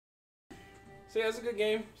So yeah, it's a good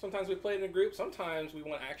game. Sometimes we play it in a group. Sometimes we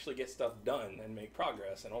want to actually get stuff done and make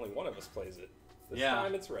progress, and only one of us plays it. This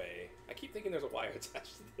time it's Ray. I keep thinking there's a wire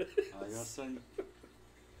attached to this. You want to sit?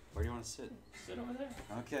 Where do you want to sit? Sit over there.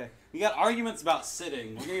 Okay. We got arguments about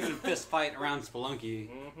sitting. We're going to even fist fight around Spelunky.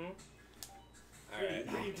 Alright.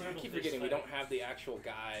 I keep forgetting we don't have the actual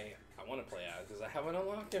guy I want to play as because I haven't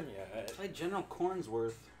unlocked him yet. Play General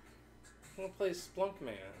Cornsworth. I want to play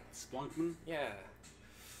Splunkman. Splunkman? Yeah.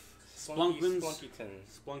 Splunkman. Splunkyton.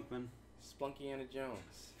 Splunkman. Splunkiana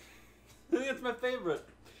Jones. I think that's my favorite.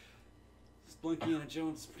 Splunkiana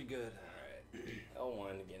Jones is pretty good. Alright.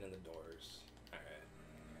 L1 to get in the doors. Alright.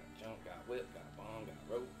 Got jump, got whip, got bomb, got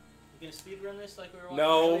rope. You gonna speedrun this like we were watching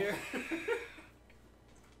No. earlier?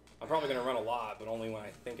 I'm probably going to run a lot, but only when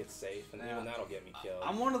I think it's safe, and even that'll get me killed.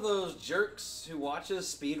 I'm one of those jerks who watches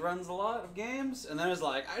speedruns a lot of games, and then is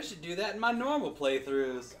like, I should do that in my normal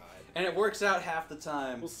playthroughs. God. And it works out half the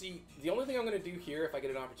time. Well, see, the only thing I'm going to do here, if I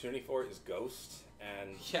get an opportunity for it, is Ghost,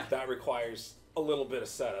 and Yeah. that requires a little bit of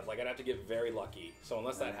setup. Like, I'd have to get very lucky. So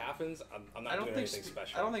unless that happens, I'm not doing anything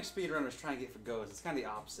special. I don't think speedrunners try and get for Ghost. It's kind of the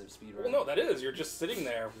opposite of speedrun. Well, no, that is. You're just sitting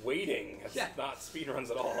there waiting. It's not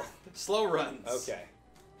speedruns at all. Slow runs. Okay.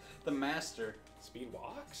 The master. Speed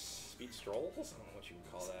walks? Speed strolls? I don't know what you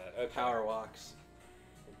would call that. Okay. Power walks.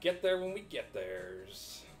 We'll get there when we get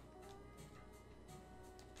theirs.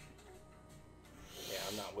 Yeah,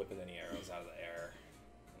 I'm not whipping any arrows out of the air.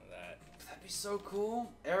 That'd be so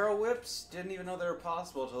cool. Arrow whips, didn't even know they were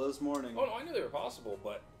possible until this morning. Oh no, I knew they were possible,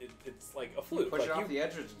 but it's like a fluke. Push like it off the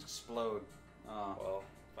edge and explode. Well,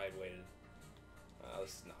 if I'd waited,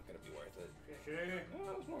 this is not going to be worth it. Sure.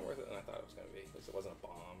 No, it was more worth it than I thought it was going to be. At least it wasn't a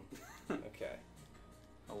bomb. Okay.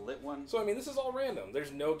 A lit one? So, I mean, this is all random.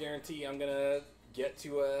 There's no guarantee I'm going to get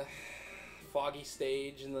to a foggy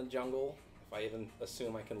stage in the jungle, if I even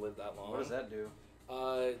assume I can live that long. What does that do?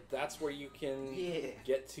 That's where you can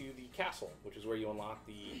get to the castle, which is where you unlock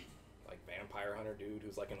the like vampire hunter dude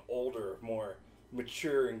who's like an older, more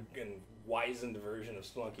mature and wizened version of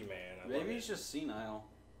Spelunky Man. Maybe he's just senile.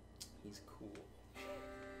 He's cool.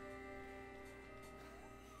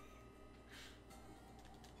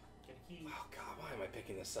 Get a key. Oh god, why am I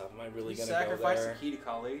picking this up? Am I really You gonna go there? sacrifice the key to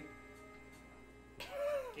Kali.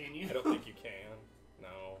 Can you? I don't think you can.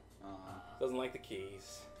 No. Doesn't like the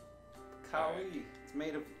keys. Kali. Right. It's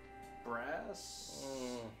made of brass.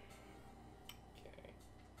 Okay.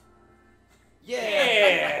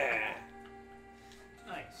 Yeah!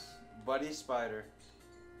 Nice. Buddy Spider.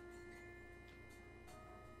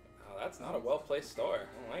 Oh, that's not a well-placed store.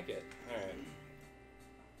 I don't like it. Alright.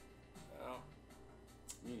 Well,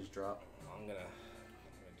 You just drop. I'm gonna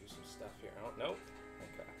do some stuff here. Oh, nope.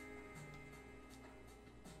 Okay.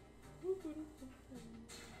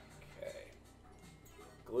 Okay.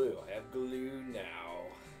 Glue. I have glue now.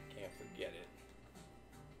 Can't forget it.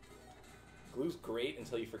 Glue's great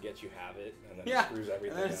until you forget you have it, and then it screws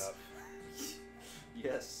everything up.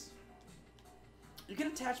 Yes. You can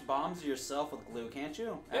attach bombs to yourself with glue, can't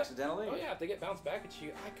you? Yep. Accidentally? Oh yeah, if they get bounced back at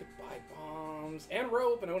you, I could buy bombs and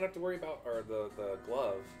rope, and I don't have to worry about the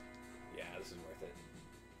glove. Yeah, this is worth it.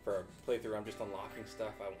 For a playthrough, I'm just unlocking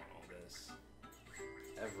stuff. I want all this.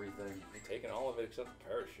 Everything. I'm taking all of it except the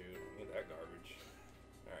parachute. I need that garbage.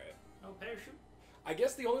 Alright. No parachute? I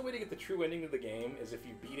guess the only way to get the true ending to the game is if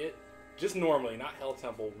you beat it, just normally, not Hell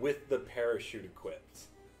Temple, with the parachute equipped.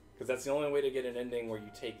 Because that's the only way to get an ending where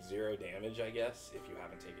you take 0 damage, I guess, if you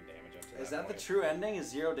haven't taken damage up to that point. Is that the true ending? Is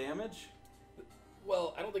 0 damage?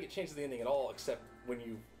 Well, I don't think it changes the ending at all, except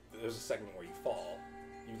when there's a segment where you fall.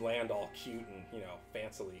 You land all cute and,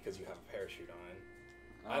 fancily because you have a parachute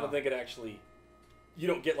on. I don't think it actually... You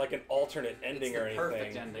don't get, like, an alternate ending or anything.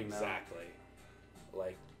 Perfect ending, exactly.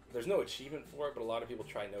 Like, there's no achievement for it, but a lot of people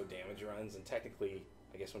try no damage runs, and technically,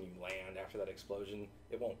 I guess when you land after that explosion,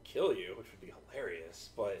 it won't kill you, which would be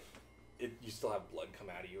hilarious, but you still have blood come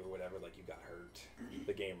out of you or whatever, like you got hurt.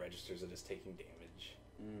 The game registers it as taking damage.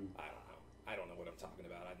 I don't know. I don't know what I'm talking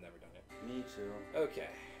about. I've never done it. Me too. Okay.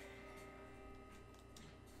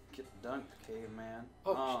 Get dunked, caveman.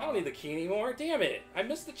 Oh, I don't need the key anymore. Damn it. I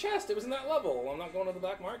missed the chest. It was in that level. I'm not going to the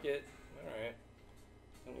black market. Alright.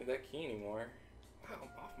 Don't need that key anymore. Wow, I'm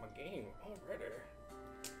off my game already.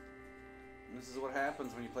 This is what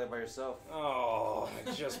happens when you play by yourself. Oh,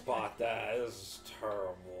 I just bought that. This is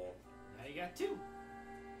terrible. Now you got 2.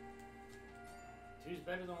 2's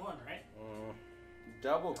better than 1, right?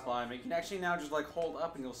 Double climbing. You can actually now just like hold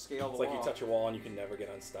up and you'll scale the wall. It's like you touch a wall and you can never get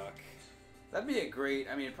unstuck. That'd be a great,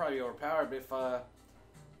 it'd probably be overpowered, but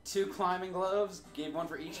if 2 climbing gloves, gave 1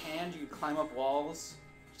 for each hand, you could climb up walls,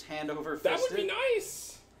 just hand over fisted. That would be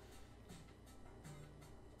nice!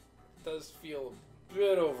 It does feel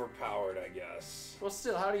bit overpowered, I guess. Well,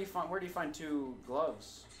 still, how do you find? Where do you find 2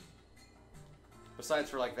 gloves? Besides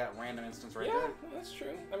for like that random instance right Yeah, there. no, that's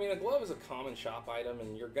true. I mean, a glove is a common shop item,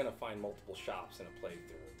 and you're gonna find multiple shops in a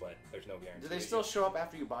playthrough, but there's no guarantee. Do they still show up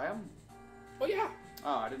after you buy them? Oh yeah.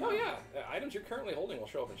 Oh, I didn't know. Oh yeah. Items you're currently holding will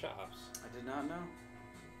show up in shops. I did not know.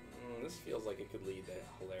 This feels like it could lead to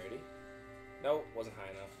hilarity. No, wasn't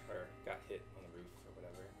high enough, or got hit on the roof or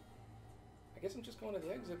whatever. I guess I'm just going to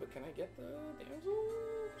the exit, but can I get the damsel?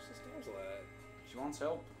 Where's this damsel at? She wants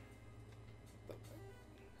help. The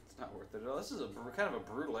It's not worth it at all. This is kind of a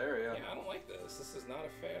brutal area. Yeah, I don't like this. This is not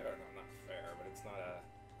a fair. No, not fair, but it's not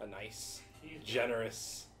a nice, Jeez.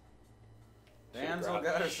 generous. Damsel Should've got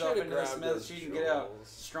grabbed- herself should've into the grabbed smith. those She can get out. jewels.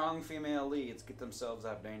 Strong female leads get themselves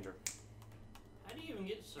out of danger. How do you even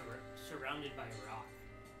get surrounded by rock?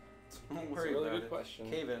 Don't That's worry a really about good it. question.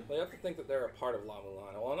 Cave in. They have to think that they're a part of La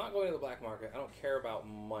Mulana. Well, I'm not going to the black market. I don't care about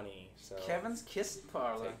money, so Kevin's kiss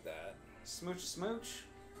parlor. take that. Smooch, smooch.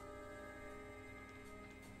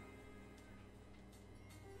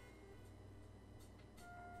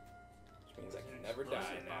 Which means I can never die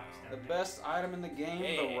Explosive box now. The down best item in the game,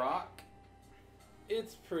 Yeah. the rock.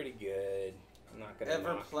 It's pretty good. I'm not gonna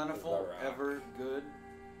Ever knock plentiful, the rock. ever good.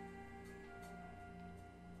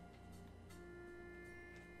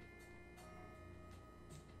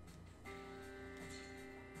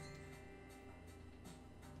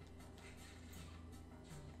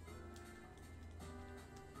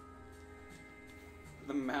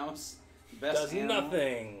 The mouse, best Does animal.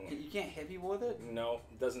 nothing. You can't hit people with it? No,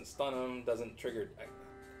 doesn't stun them, doesn't trigger.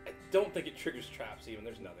 I don't think it triggers traps even.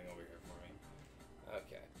 There's nothing over here for me.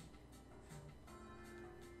 Okay.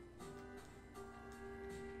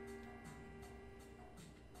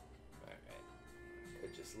 Alright.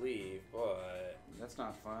 Could just leave, but That's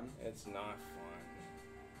not fun. it's not fun.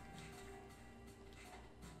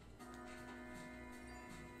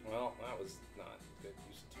 Well, that was not a good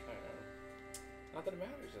use of time. Not that it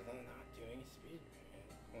matters, I'm not doing speed.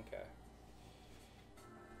 Okay.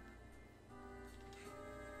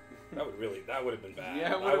 That would have been bad.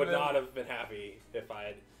 Yeah, it I would've would been. not have been happy if I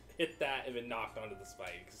had hit that and been knocked onto the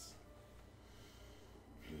spikes.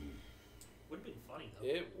 Would have been funny though.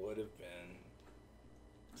 It would have been.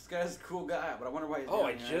 This guy's a cool guy, but I wonder why he's Oh, down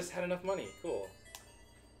I here. just had enough money. Cool.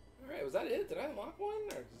 Alright, was that it? Did I unlock one?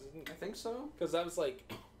 I think so. Because that was like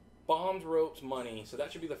bombs, ropes, money. So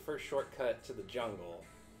that should be the first shortcut to the jungle.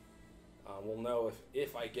 We'll know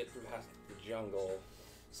if I get through past the jungle.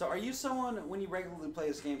 So are you someone, when you regularly play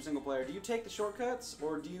this game single player, do you take the shortcuts,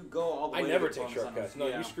 or do you go all the I way never to the take bonus shortcuts. items? No,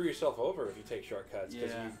 Yeah. you screw yourself over if you take shortcuts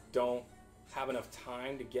because Yeah. you don't have enough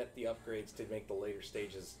time to get the upgrades to make the later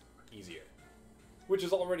stages easier. Which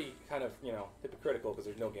is already kind of, hypocritical because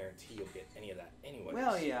there's no guarantee you'll get any of that anyways.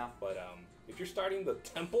 Well, yeah. But if you're starting the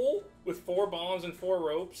temple with 4 bombs and 4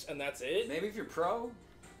 ropes and that's it, Maybe if you're pro.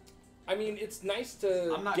 I mean, it's nice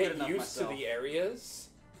to I'm not good get enough used myself. to the areas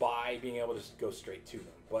by being able to just go straight to them.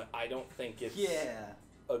 But I don't think it's Yeah.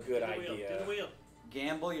 a good Do the wheel, idea. do the wheel.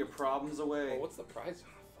 Gamble your problems away. Oh, what's the prize?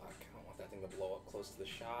 Oh, fuck. I don't want that thing to blow up close to the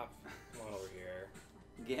shop. Come on over here.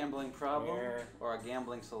 Gambling problem Here. or a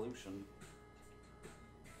gambling solution?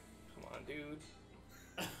 Come on, dude.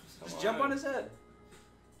 Come Just jump on his head.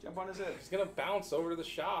 Jump on his head. He's gonna bounce over to the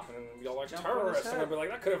shop and be all like, Jump on his terrorists. And head. I'll be like,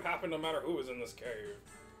 that could have happened no matter who was in this cave.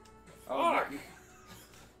 Oh, Fuck! no.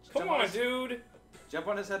 Come Jump on, his- dude! Jump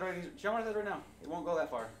on his head right. Jump on his head right now. It won't go that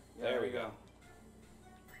far. Yeah, There we go.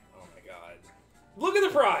 Oh my god. Look at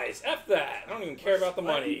the prize! F that! I don't even care about the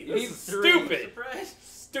money. You This need is 3. stupid! Surprise!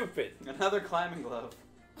 Stupid! Another climbing glove.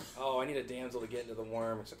 Oh, I need a damsel to get into the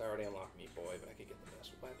worm, except I already unlocked Meat Boy, but I could get the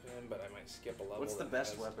best weapon, but I might skip a level. What's the that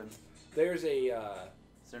best has- weapon? There's a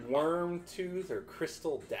Is there worm tooth or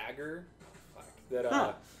crystal dagger. Oh, fuck. That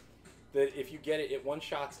Huh. that if you get it, it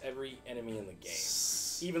one-shots every enemy in the game.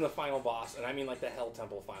 Even the final boss, and I mean like the Hell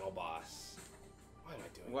Temple final boss. Why am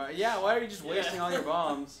I doing Why, this? yeah, why are you just Yeah. wasting all your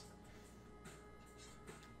bombs?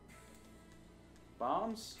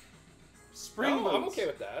 Bombs? Spring No, boots. I'm okay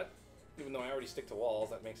with that. Even though I already stick to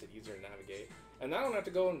walls, that makes it easier to navigate. And I don't have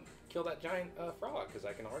to go and kill that giant frog, because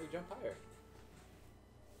I can already jump higher.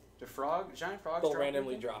 The giant frogs They'll drop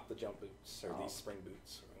randomly anything? drop the jump boots, or Oh. these spring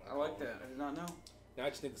boots. I like that. I did not know. Now I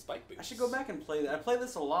just need the spike boots. I should go back and play that. I played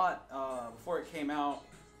this a lot before it came out.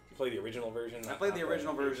 You play the original version? I played the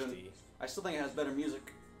original version. HD. I still think it has better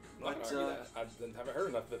music. I'm not But, gonna argue that. I haven't heard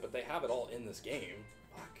enough of it, but they have it all in this game.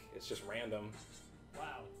 Fuck, it's just random,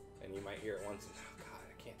 Wow. and you might hear it once, and oh god,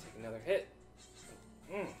 I can't take another hit.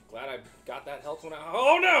 Glad I got that health when I.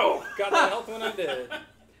 Oh no! Got that health when I did.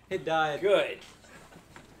 It died. Good.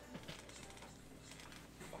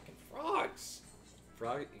 Fucking frogs.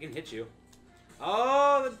 Frog, it can hit you.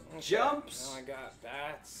 Oh, the Okay, jumps. Now I got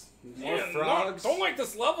bats. More Man, frogs. Don't like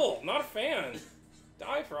this level. Not a fan.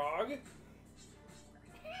 Die, frog.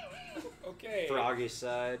 Okay. Froggy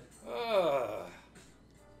side. Not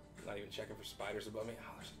even checking for spiders above me. Oh,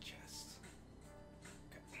 there's a chest.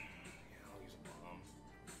 Okay. Yeah, I'll use a bomb.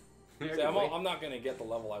 See, I'm not going to get the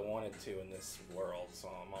level I wanted to in this world, so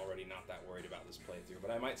I'm already not that worried about this playthrough.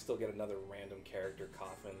 But I might still get another random character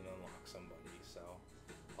coffin and unlock somebody, so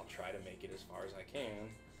I'll try to make it as far as I can.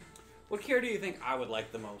 What character do you think I would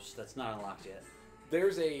like the most that's not unlocked yet?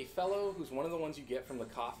 There's a fellow who's one of the ones you get from the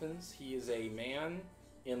coffins. He is a man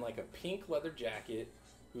in like a pink leather jacket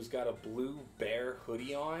who's got a blue bear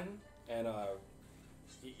hoodie on, and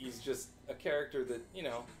he's just a character that, you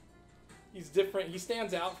know, he's different. He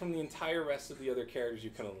stands out from the entire rest of the other characters you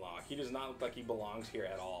can unlock. He does not look like he belongs here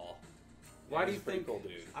at all. Why do he's you a pretty think cool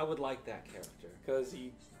dude? I would like that character? Because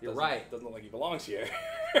he You're doesn't, right. doesn't look like he belongs here.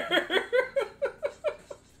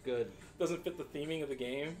 Good. Doesn't fit the theming of the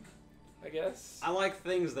game, I guess. I like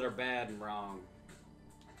things that are bad and wrong.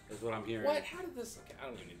 Is what I'm hearing. What? How did this? Okay, I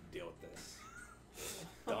don't even need to deal with this.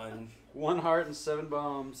 Done. 1 heart and 7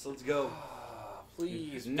 bombs. Let's go.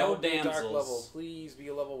 Please, No don't be a dark damsels. level. Please be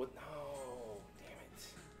a level with no. Damn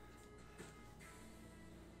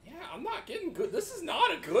it. Yeah, I'm not getting good. This is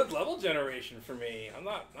not a good level generation for me. I'm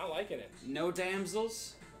not liking it. No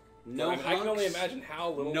damsels. No I can only hunks? imagine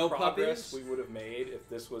how little No progress puppies? we would have made if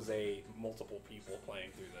this was a multiple people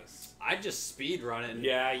playing through this. I'd just speed run it.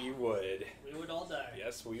 Yeah, you would. We would all die.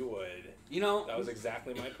 Yes, we would. You know, That was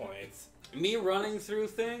exactly my point. me running through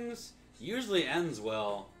things usually ends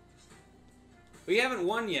well. We haven't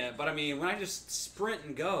won yet, but I mean, when I just sprint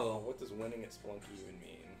and Oh, go, what does winning at Spelunky even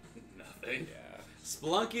mean? nothing. Yeah.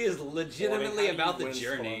 Spelunky is legitimately Well, I mean, how about do the you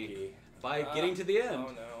win journey Spelunky? by getting to the end.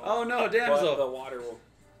 Oh no. Oh no, But damsel! the water will.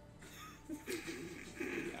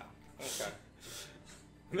 Yeah. Okay.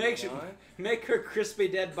 Make her crispy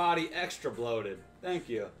dead body extra bloated. Thank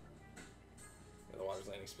you. Yeah, the water's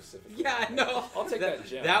landing specifically. Yeah, I know. I'll take that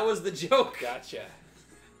gem. That was the joke. Gotcha.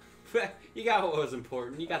 You got what was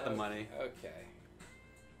important. You got the money. Okay.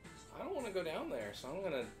 I don't want to go down there, so I'm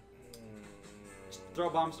gonna Throw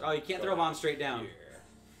bombs. Oh, you can't go throw bombs straight down. here.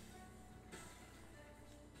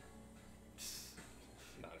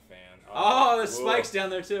 Not a fan. Oh, there's Ooh. spikes down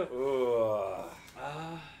there too. Ooh.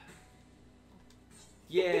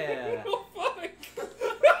 Yeah. Oh, fuck.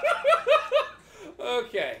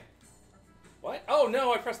 Okay. What? Oh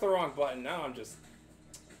no, I pressed the wrong button. Now I'm just.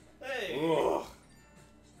 Hey. Ugh.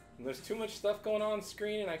 And there's too much stuff going on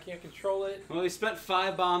screen and I can't control it. Well, we spent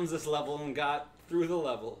 5 bombs this level and got through the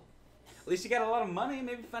level. At least you got a lot of money.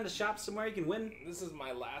 Maybe find a shop somewhere you can win. This is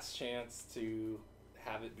my last chance to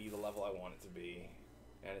have it be the level I want it to be,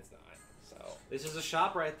 and it's not. So This is a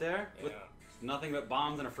shop right there yeah. with nothing but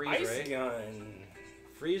bombs and a freeze Ice ray. gun.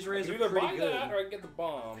 Freeze I rays can are either pretty buy good. that or I can get the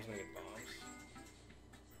bombs. I'm gonna get bombs.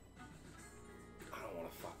 I don't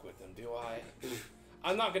want to fuck with them, do I?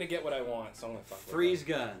 I'm not gonna get what I want, so I'm gonna fuck with them. Freeze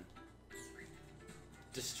gun.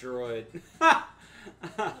 Destroyed.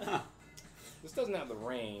 This doesn't have the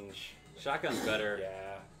range. Shotgun's better.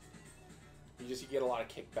 Yeah. You get a lot of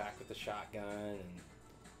kickback with the shotgun, and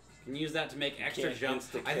You can use that to make extra can't jumps.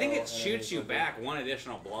 insta-kill I think it enemies shoots you with it. back 1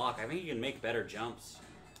 additional block. I think you can make better jumps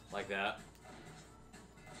like that.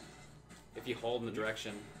 If you hold in the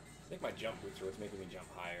direction. I think my jump boots are what's making me jump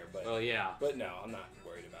higher, but Well, yeah. but no, I'm not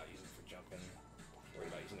worried about using it for jumping. I'm worried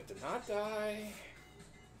about using it to not die.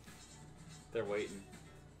 They're waiting.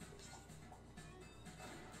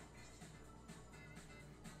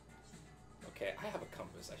 Okay, I have a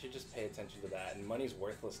compass. I should just pay attention to that. And money's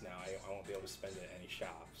worthless now. I won't be able to spend it at any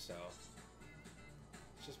shop, so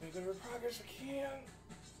let's just make whatever progress we can.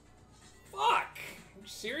 Fuck! Are you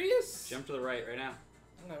serious? Jump to the right now.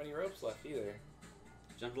 I don't have any ropes left either.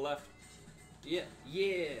 Jump to the left. Yeah.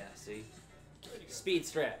 Yeah. See? Speed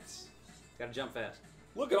strats. Gotta jump fast.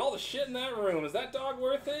 Look at all the shit in that room. Is that dog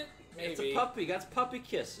worth it? Maybe. It's a puppy. Got puppy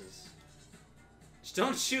kisses. Just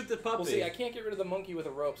don't shoot the puppy. Well, see, I can't get rid of the monkey with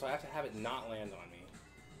a rope, so I have to have it not land on me.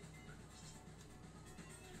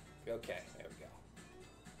 Okay, there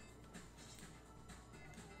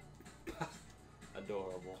we go.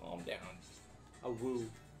 Adorable. Calm down. A woo.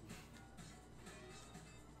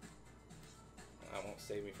 That won't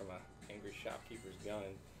save me from an angry shopkeeper's gun.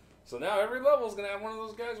 So now every level's gonna have one of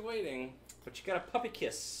those guys waiting. But you got a puppy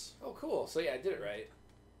kiss. Oh, cool. So yeah, I did it right.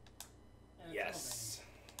 Yeah, Yes.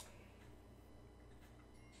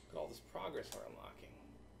 Look at all this progress we're unlocking.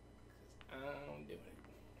 'Cause I'm doing it.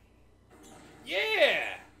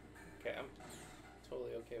 Yeah! Okay, I'm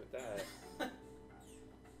totally okay with that.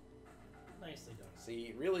 Nicely done.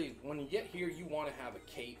 See, really, when you get here, you want to have a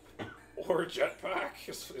cape or jetpack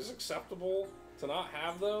is acceptable. To not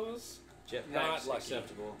have those, Jetpack's not lucky.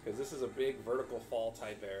 acceptable. Because this is a big vertical fall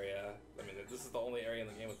type area. I mean, this is the only area in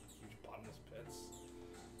the game with huge bottomless pits.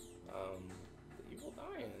 The evil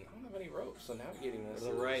dying. I don't have any ropes, so navigating this. To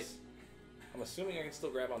the right. I'm assuming I can still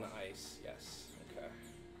grab on the ice. Yes. Okay.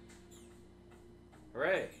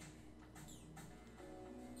 Hooray.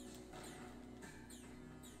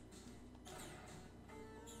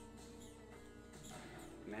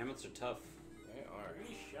 Mammoths are tough. They are.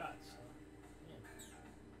 3 shots. Man.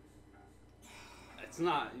 It's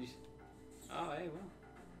not. Oh, hey, well.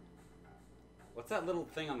 What's that little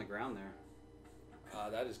thing on the ground there?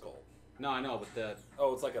 That is gold. No, I know, but the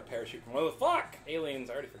Oh, it's like a parachute from the fuck! Aliens,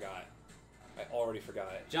 I already forgot. I already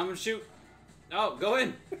forgot. jump and shoot. Oh, go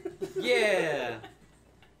in. Yeah.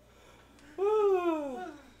 Shopkeepers,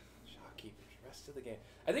 rest of the game.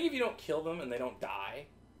 I think if you don't kill them and they don't die,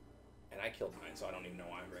 and I killed mine, so I don't even know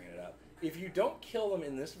why I'm bringing it up. If you don't kill them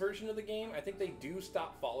in this version of the game, I think they do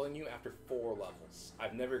stop following you after 4 levels.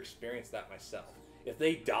 I've never experienced that myself. If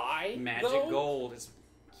they die, Magic though, gold is.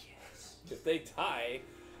 Yes. if they die,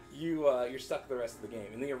 you're stuck the rest of the game.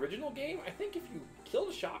 In the original game, I think if you killed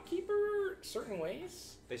a shopkeeper certain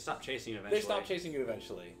ways, They stop chasing you eventually. they stop chasing you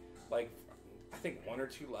eventually. Like, I think 1 or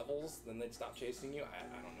 2 levels, then they'd stop chasing you.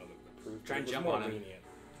 I don't know the proof. Try and It was jump more on him. lenient.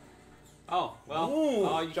 Oh, well. Ooh,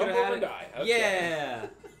 oh, you jump could have over had and it. die. Okay. Yeah.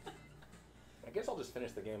 I guess I'll just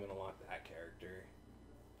finish the game and unlock that character.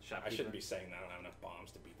 I shouldn't be saying that. I don't have enough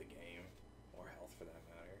bombs to beat the game. Or health, for that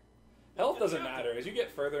matter. Health doesn't matter. As you get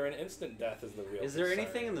further in, instant death is the real Is there concern.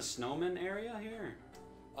 anything in the snowman area here?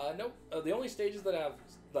 Nope. The only stages that have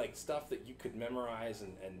like stuff that you could memorize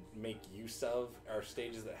and make use of are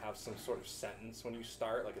stages that have some sort of sentence when you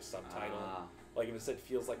start, like a subtitle. Ah. Like if it said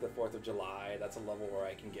 "Feels like the 4th of July," that's a level where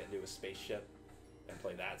I can get into a spaceship and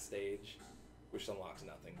play that stage, which unlocks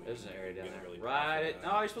nothing. There's an area down Getting there. really Ride powerful it.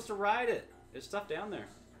 now. No, you're supposed to ride it. There's stuff down there.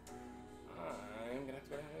 I'm gonna have to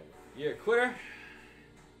go down here. You're a quitter.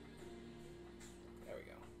 There we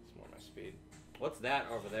go. It's more my speed. What's that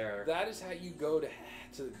over there? That is how you go to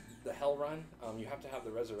the Hell Run. You have to have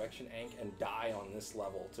the Resurrection Ankh and die on this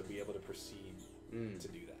level to be able to proceed to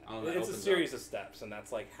do that. Oh, that it's a opens series of steps, and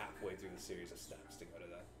that's like halfway through the series of steps to go to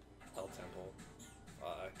the Hell Temple.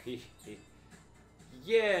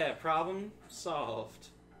 Yeah, problem solved.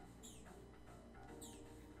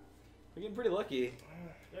 We're getting pretty lucky.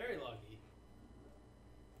 Very lucky.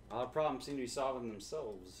 A lot of problems seem to be solving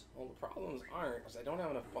themselves. Well, the problems aren't because I don't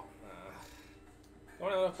have enough bombs. Don't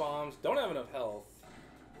have enough bombs. Don't have enough health.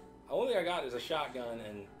 The only thing I got is a shotgun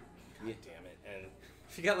and. God damn it! And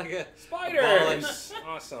If you got like a spiders.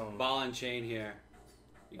 Awesome. ball and chain here.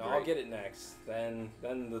 be No, great. I'll get it next. Then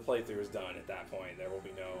the playthrough is done at that point. There will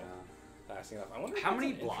be no passing up. I wonder if How that's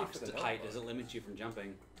many an entry blocks for the to height notebook. does it limit you from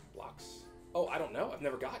jumping? Blocks? Oh, I don't know. I've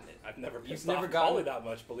never gotten it. I've never pissed never off gotten Polly it? that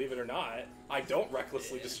much, believe it or not. I don't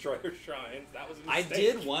recklessly Yeah. destroy her shrines. That was a I mistake.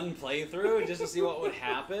 did one playthrough just to see what would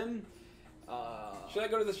happen. Should I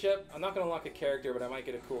go to the ship? I'm not going to unlock a character, but I might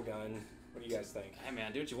get a cool gun. What do you guys think? Hey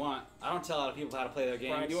man, do what you want. I don't tell other people how to play their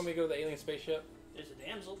games. Brian, do you want me to go to the alien spaceship? There's a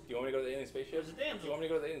damsel. Do you want me to go to the alien spaceship? There's a Do you damsel. want me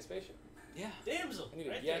to go to the alien spaceship? Yeah. Damsel. I need a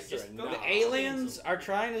Right yes there. or a Just no. go The to aliens damsel. are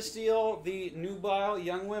trying to steal the nubile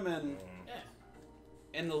young women Yeah.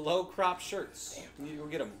 in the low crop shirts. Damn. You need to go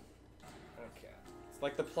get them. Okay. It's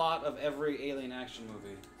like the plot of every alien action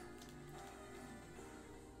movie.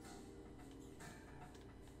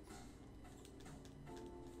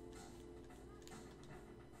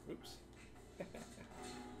 Oops.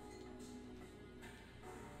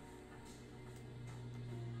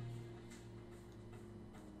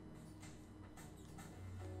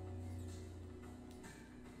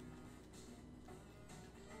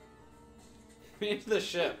 Into the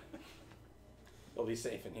ship. We'll be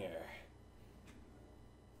safe in here.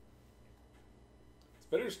 It's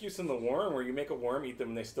a better excuse than the worm, where you make a worm eat them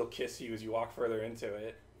and they still kiss you as you walk further into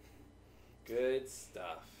it. Good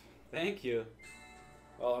stuff. Thank you.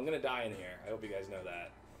 Well, I'm gonna die in here. I hope you guys know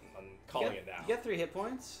that. I'm calling it now. You got 3 hit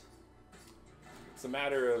points. It's a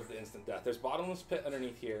matter of the instant death. There's bottomless pit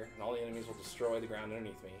underneath here, and all the enemies will destroy the ground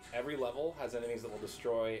underneath me. Every level has enemies that will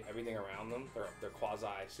destroy everything around them. They're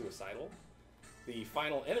quasi-suicidal. The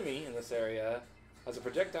final enemy in this area has a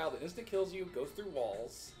projectile that instant kills you, goes through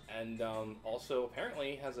walls, and also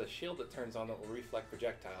apparently has a shield that turns on that will reflect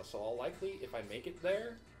projectiles. So I'll likely, if I make it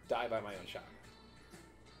there, die by my own shot.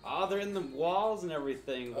 Oh, they're in the walls and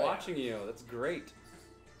everything, Oh, watching you. That's great.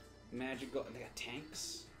 Magic go. They got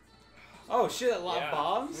tanks. Oh shit! A lot Yeah. of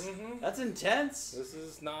bombs. Mhm. That's intense. This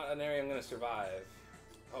is not an area I'm going to survive.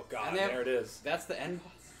 Oh god, And they have- there it is. That's the end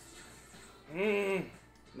boss. Mm.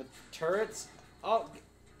 The turrets. Oh,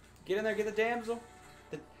 Get in there, get the damsel.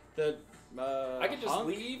 I could just hunk?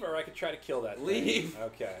 leave, or I could try to kill that thing. Leave.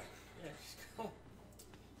 Okay. Yeah, just go.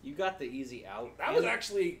 You got the easy out. That was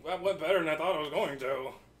actually that went better than I thought it was going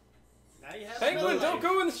to. Now you have Penguin, another don't life.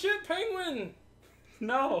 go in the shit, Penguin.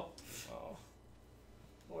 No. Oh.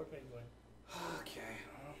 Poor penguin. Okay.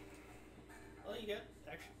 Well, you got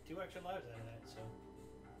two extra lives out of that, so.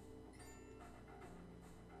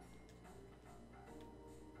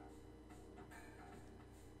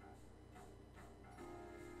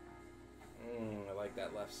 I like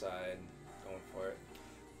that left side. Going for it.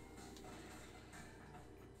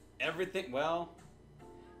 Everything, well,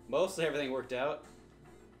 mostly everything worked out.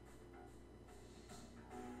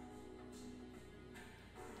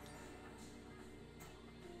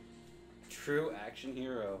 True action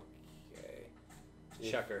hero. Okay.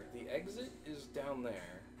 Chucker. The exit is down there.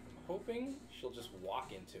 I'm hoping she'll just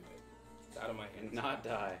walk into it. It's out of my hands. And not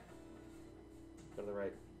die. Go to the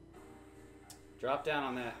right. Drop down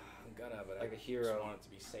on that. I'm gonna, but Like I a hero. just want it to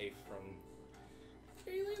be safe from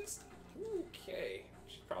aliens. Okay.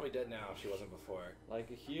 She's probably dead now if she wasn't before. Like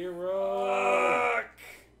a hero. Fuck!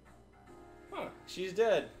 Huh. She's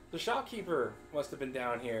dead. The shopkeeper must have been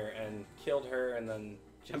down here and killed her and then...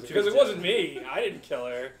 Jumped to Because his it wasn't death. me. I didn't kill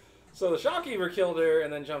her. So the shopkeeper killed her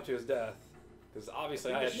and then jumped to his death. Because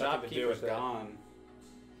obviously I The had nothing to do shopkeeper's with it. gone.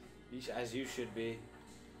 As you should be.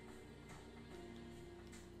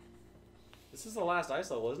 This is the last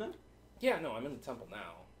ice level, isn't it? Yeah, no, I'm in the temple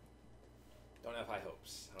now. Don't have high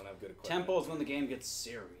hopes. I don't have good equipment. Temple is when the game gets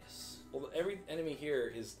serious. Well, every enemy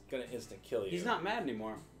here is going to instant kill you. He's not mad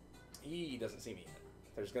anymore. He doesn't see me yet.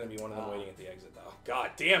 There's going to be one of them Ah. waiting at the exit, though.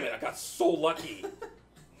 God damn it, I got so lucky.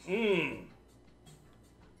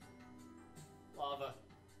 Lava.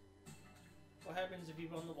 What happens if you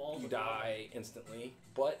run the wall? You with lava? die instantly,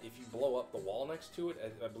 but if you blow up the wall next to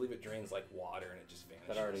it, I believe it drains like water and it just vanishes.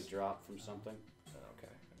 That already dropped from something. Okay,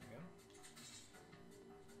 there we go.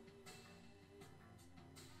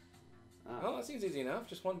 Ah. Well, that seems easy enough.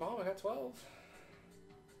 Just one bomb, I got 12.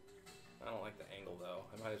 I don't like the angle, though.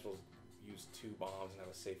 I might as well use 2 bombs and have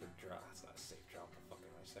a safer drop. That's not a safe drop. What the fuck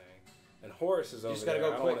am I saying? And Horus is over just gotta there.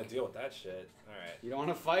 go I don't want quick. to deal with that shit. Alright. You don't want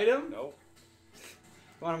to fight him? Nope.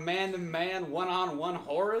 You want a man-to-man, one-on-one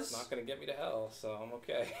Horus? It's not going to get me to hell, so I'm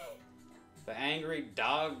okay. The angry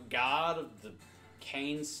dog god of the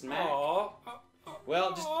cane smack. Aww.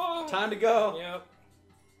 Well, just Aw. time to go. Yep.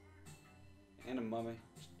 And a mummy.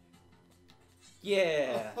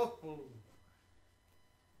 Yeah. Oh.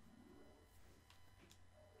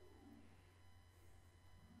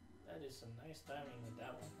 That is some nice timing with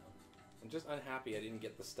that one, though. I'm just unhappy I didn't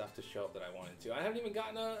get the stuff to show up that I wanted to. I haven't even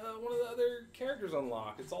gotten one of the other characters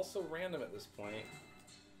unlocked. It's all so random at this point.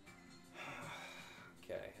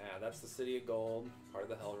 Okay, yeah, that's the City of Gold, part of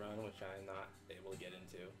the Hell Run, which I'm not able to get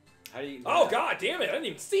into. How do you? Oh, God damn it! I didn't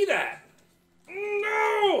even see that!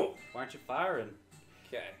 No! Why aren't you firing?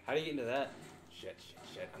 Okay. How do you get into that? Shit,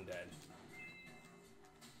 I'm dead.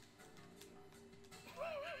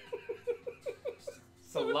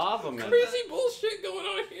 It's a lava man. Crazy bullshit going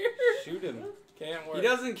on here! Shoot him. Can't work. He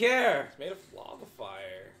doesn't care. It's made of lava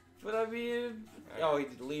fire. But I mean, oh, he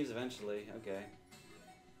leaves eventually. Okay.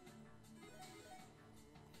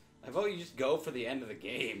 I vote you just go for the end of the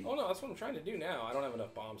game. Oh no, that's what I'm trying to do now. I don't have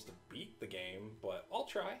enough bombs to beat the game, but I'll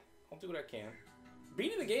try. I'll do what I can.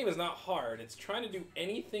 Beating the game is not hard. It's trying to do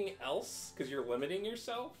anything else because you're limiting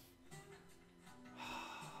yourself.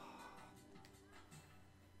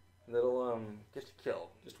 That'll get you killed.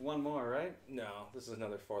 Just one more, right? No, this is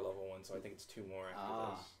another 4-level one, so I think it's 2 more after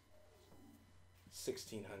Ah. this.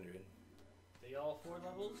 1600. They all 4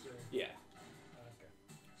 levels, or? Yeah. Okay.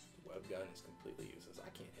 The web gun is completely useless. I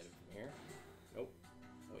can't hit him from here. Nope.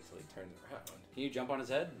 Wait till he turns around. Can you jump on his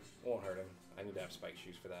head? Won't hurt him. I need to have spike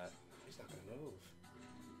shoes for that. He's not gonna move.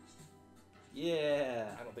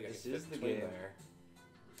 Yeah. I don't think this I can is fit the between game. there.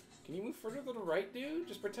 Can you move further to the right, dude?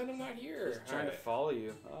 Just pretend I'm not here. He's trying to Alright. follow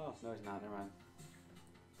you. Oh no, he's not. Never mind.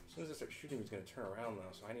 As soon as I start shooting, he's gonna turn around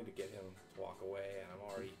though, so I need to get him to walk away, and I'm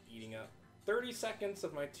already eating up 30 seconds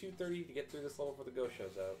of my 2:30 to get through this level before the ghost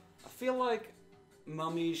shows up. I feel like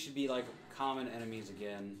mummies should be like common enemies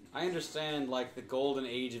again. I understand like the golden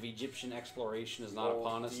age of Egyptian exploration is not Well,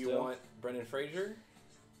 upon us do you still. want Brendan Fraser?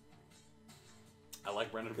 I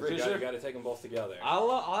like Brendan Because Fraser. you got to take them both together.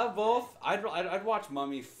 I'll have both. I'd watch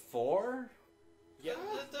Mummy 4. Yeah.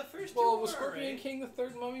 The first Well, two was were Scorpion alright. King the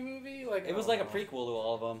third Mummy movie? Like It was like a prequel to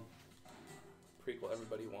all of them. prequel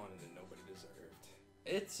everybody wanted and nobody deserved.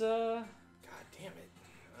 It's God damn it.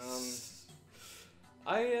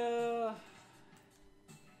 I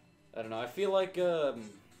don't know. I feel like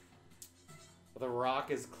The Rock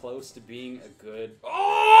is close to being a good.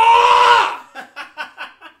 Oh!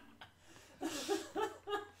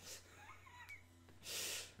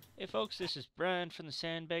 Hey folks, this is Brian from the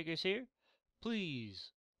Sandbaggers here.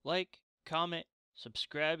 Please like, comment,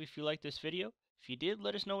 subscribe if you like this video. If you did,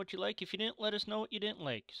 let us know what you like. If you didn't, let us know what you didn't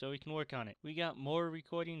like so we can work on it. We got more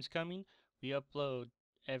recordings coming. We upload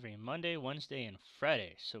every Monday, Wednesday, and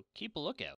Friday, so keep a lookout.